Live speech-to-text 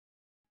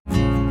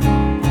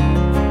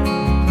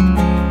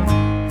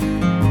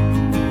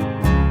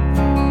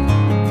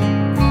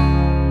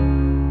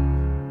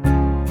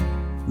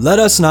Let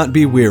us not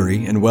be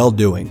weary in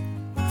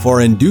well-doing,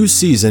 for in due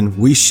season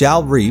we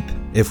shall reap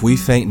if we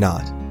faint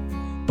not.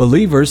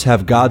 Believers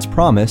have God's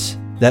promise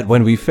that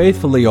when we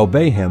faithfully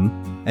obey Him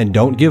and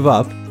don't give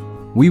up,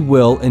 we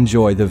will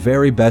enjoy the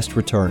very best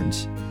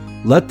returns.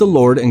 Let the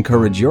Lord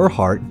encourage your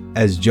heart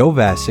as Joe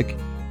Vasick,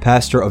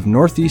 pastor of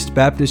Northeast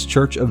Baptist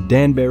Church of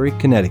Danbury,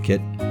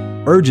 Connecticut,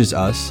 urges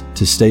us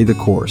to stay the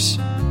course.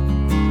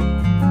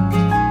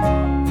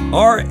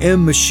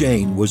 R.M.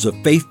 M'Cheyne was a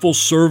faithful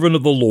servant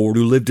of the Lord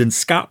who lived in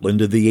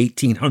Scotland in the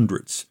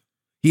 1800s.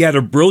 He had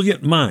a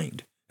brilliant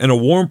mind and a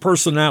warm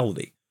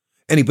personality,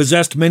 and he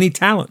possessed many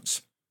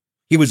talents.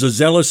 He was a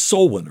zealous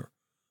soul winner,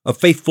 a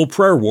faithful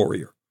prayer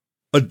warrior,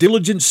 a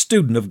diligent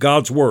student of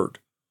God's Word,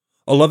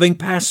 a loving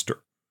pastor,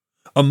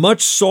 a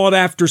much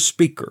sought-after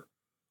speaker,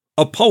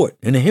 a poet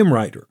and a hymn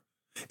writer.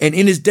 And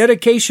in his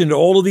dedication to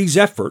all of these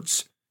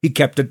efforts, he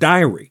kept a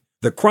diary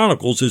that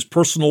chronicles his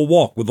personal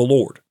walk with the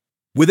Lord.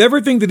 With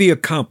everything that he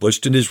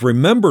accomplished and is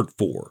remembered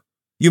for,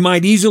 you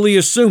might easily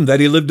assume that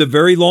he lived a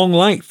very long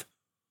life.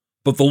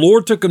 But the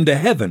Lord took him to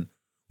heaven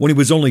when he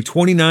was only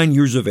 29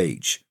 years of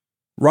age.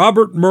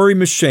 Robert Murray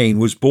M'Cheyne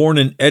was born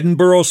in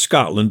Edinburgh,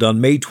 Scotland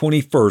on May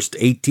 21,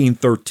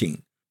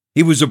 1813.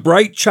 He was a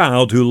bright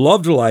child who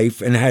loved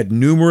life and had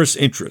numerous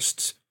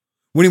interests.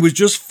 When he was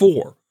just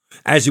 4,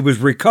 as he was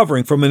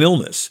recovering from an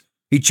illness,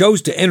 he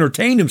chose to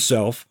entertain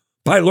himself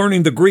by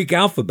learning the Greek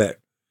alphabet.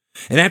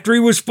 And after he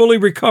was fully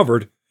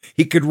recovered,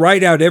 he could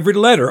write out every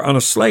letter on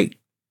a slate.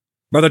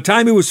 By the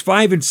time he was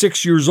 5 and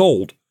 6 years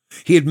old,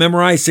 he had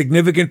memorized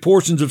significant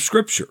portions of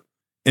Scripture,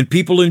 and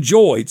people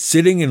enjoyed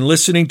sitting and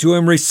listening to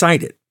him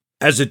recite it.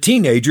 As a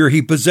teenager,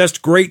 he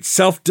possessed great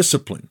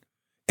self-discipline,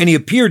 and he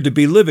appeared to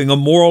be living a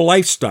moral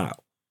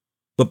lifestyle.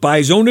 But by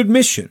his own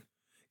admission,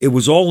 it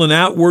was all an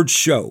outward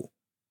show.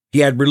 He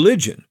had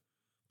religion,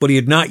 but he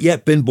had not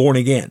yet been born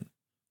again.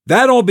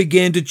 That all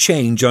began to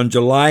change on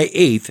July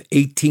 8,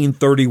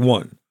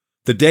 1831.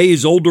 The day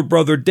his older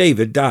brother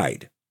David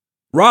died.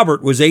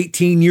 Robert was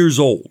 18 years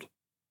old.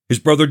 His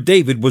brother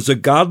David was a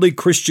godly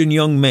Christian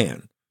young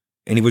man,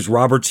 and he was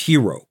Robert's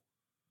hero.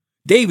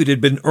 David had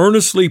been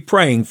earnestly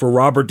praying for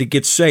Robert to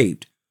get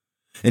saved,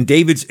 and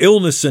David's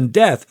illness and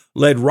death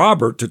led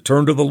Robert to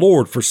turn to the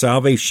Lord for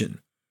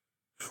salvation.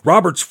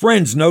 Robert's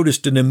friends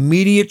noticed an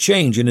immediate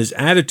change in his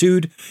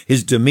attitude,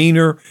 his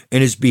demeanor,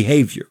 and his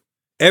behavior.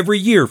 Every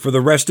year for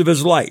the rest of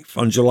his life,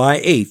 on July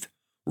 8th,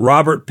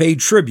 Robert paid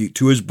tribute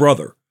to his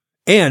brother.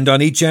 And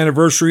on each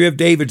anniversary of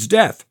David's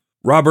death,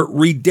 Robert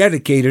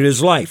rededicated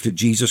his life to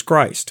Jesus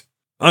Christ.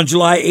 On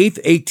July 8,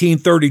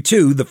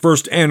 1832, the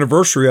first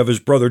anniversary of his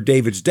brother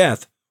David's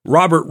death,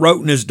 Robert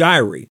wrote in his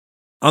diary,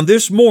 "On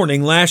this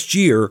morning last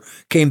year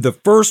came the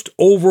first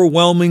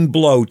overwhelming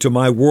blow to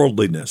my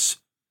worldliness.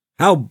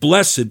 How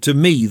blessed to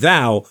me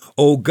thou,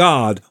 O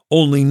God,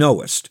 only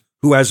knowest,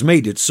 who has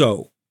made it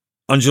so."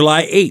 On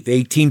July 8,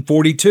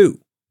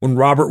 1842, when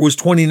Robert was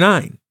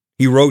 29,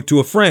 he wrote to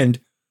a friend,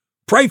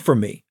 "Pray for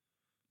me,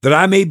 that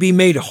I may be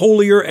made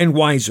holier and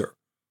wiser,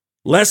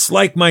 less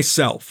like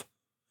myself,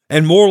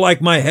 and more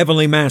like my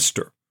heavenly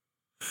Master,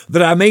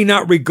 that I may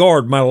not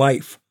regard my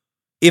life.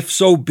 If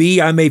so be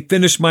I may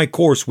finish my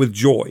course with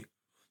joy.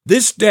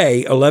 This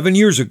day, 11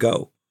 years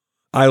ago,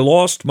 I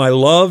lost my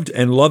loved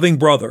and loving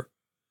brother,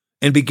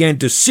 and began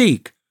to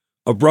seek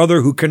a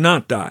brother who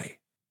cannot die."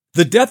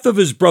 The death of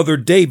his brother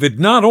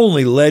David not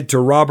only led to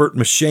Robert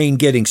M'Cheyne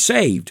getting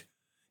saved,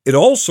 it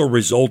also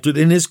resulted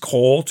in his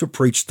call to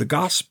preach the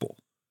gospel.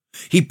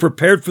 He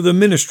prepared for the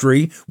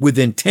ministry with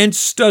intense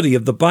study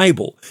of the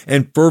Bible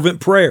and fervent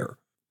prayer,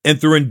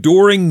 and through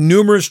enduring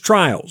numerous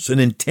trials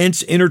and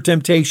intense inner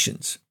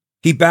temptations.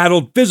 He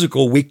battled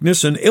physical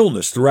weakness and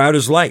illness throughout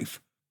his life,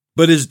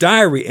 but his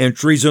diary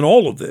entries in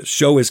all of this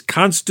show his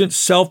constant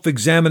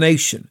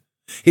self-examination,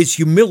 his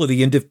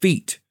humility in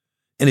defeat,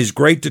 and his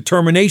great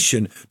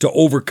determination to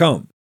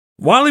overcome.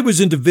 While he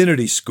was in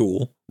divinity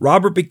school,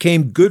 Robert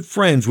became good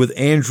friends with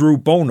Andrew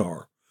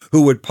Bonar,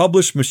 who would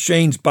publish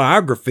M'Cheyne's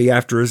biography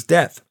after his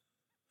death.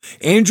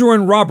 Andrew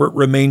and Robert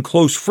remained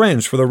close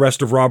friends for the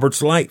rest of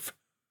Robert's life.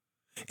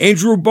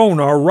 Andrew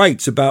Bonar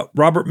writes about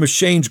Robert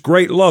M'Cheyne's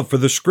great love for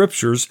the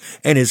Scriptures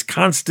and his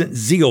constant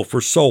zeal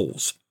for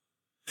souls.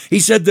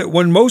 He said that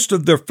when most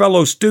of their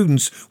fellow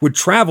students would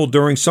travel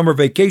during summer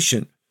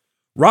vacation,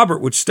 Robert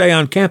would stay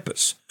on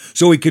campus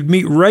so he could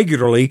meet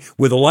regularly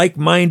with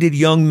like-minded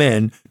young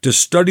men to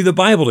study the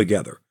Bible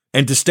together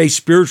and to stay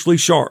spiritually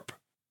sharp.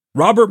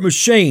 Robert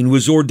M'Cheyne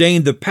was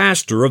ordained the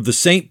pastor of the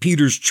St.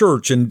 Peter's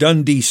Church in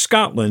Dundee,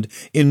 Scotland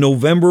in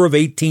November of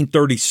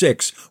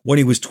 1836 when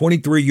he was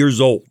 23 years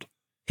old.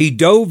 He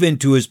dove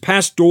into his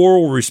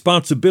pastoral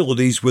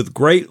responsibilities with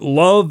great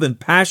love and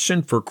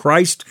passion for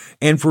Christ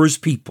and for his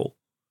people.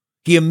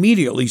 He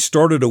immediately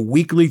started a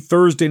weekly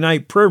Thursday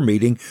night prayer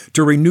meeting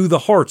to renew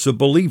the hearts of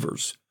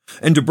believers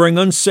and to bring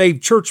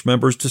unsaved church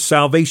members to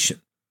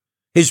salvation.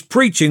 His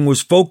preaching was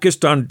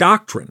focused on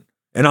doctrine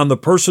and on the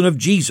person of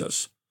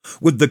Jesus,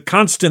 with the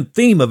constant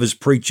theme of his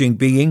preaching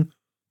being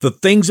the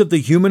things of the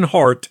human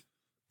heart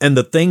and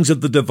the things of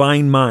the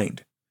divine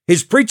mind.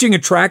 His preaching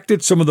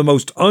attracted some of the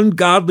most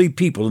ungodly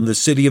people in the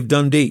city of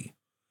Dundee,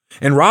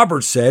 and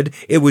Robert said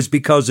it was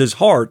because his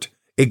heart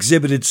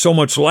exhibited so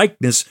much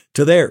likeness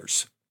to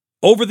theirs.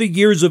 Over the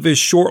years of his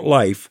short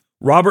life,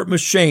 Robert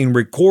M'Cheyne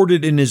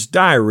recorded in his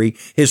diary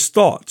his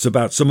thoughts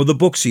about some of the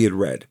books he had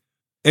read.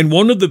 And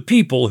one of the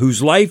people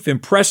whose life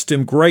impressed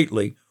him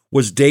greatly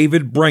was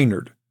David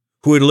Brainerd,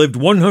 who had lived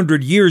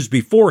 100 years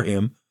before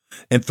him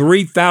and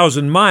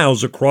 3,000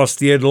 miles across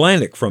the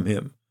Atlantic from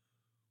him.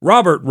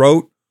 Robert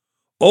wrote,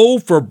 "Oh,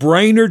 for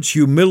Brainerd's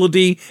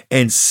humility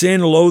and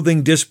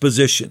sin-loathing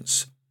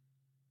dispositions."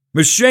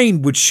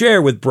 M'Cheyne would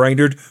share with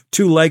Brainerd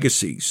two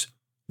legacies.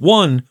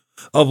 One,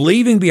 of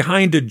leaving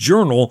behind a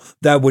journal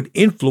that would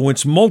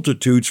influence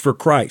multitudes for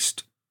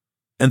Christ,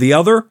 and the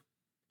other,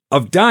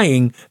 of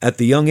dying at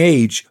the young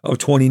age of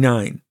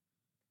 29.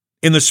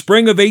 In the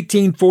spring of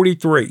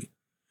 1843,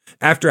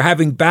 after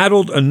having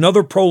battled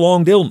another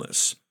prolonged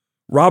illness,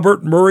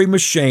 Robert Murray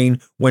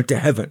M'Cheyne went to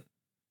heaven.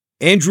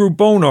 Andrew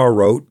Bonar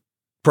wrote,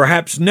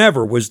 "Perhaps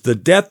never was the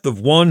death of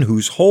one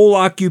whose whole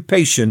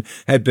occupation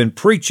had been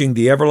preaching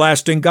the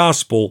everlasting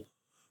gospel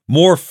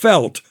more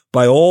felt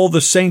by all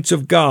the saints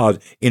of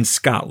God in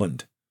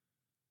Scotland."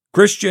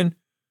 Christian,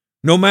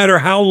 no matter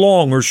how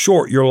long or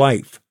short your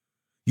life,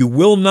 you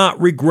will not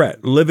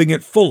regret living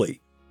it fully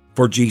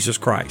for Jesus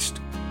Christ.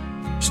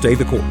 Stay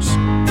the course.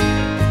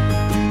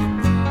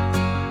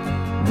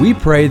 We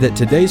pray that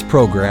today's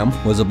program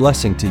was a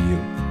blessing to you.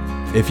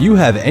 If you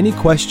have any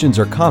questions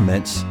or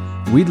comments,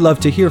 we'd love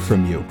to hear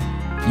from you.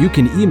 You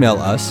can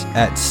email us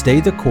at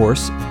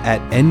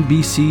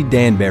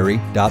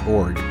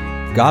staythecourse@nbcdanbury.org.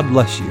 God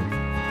bless you.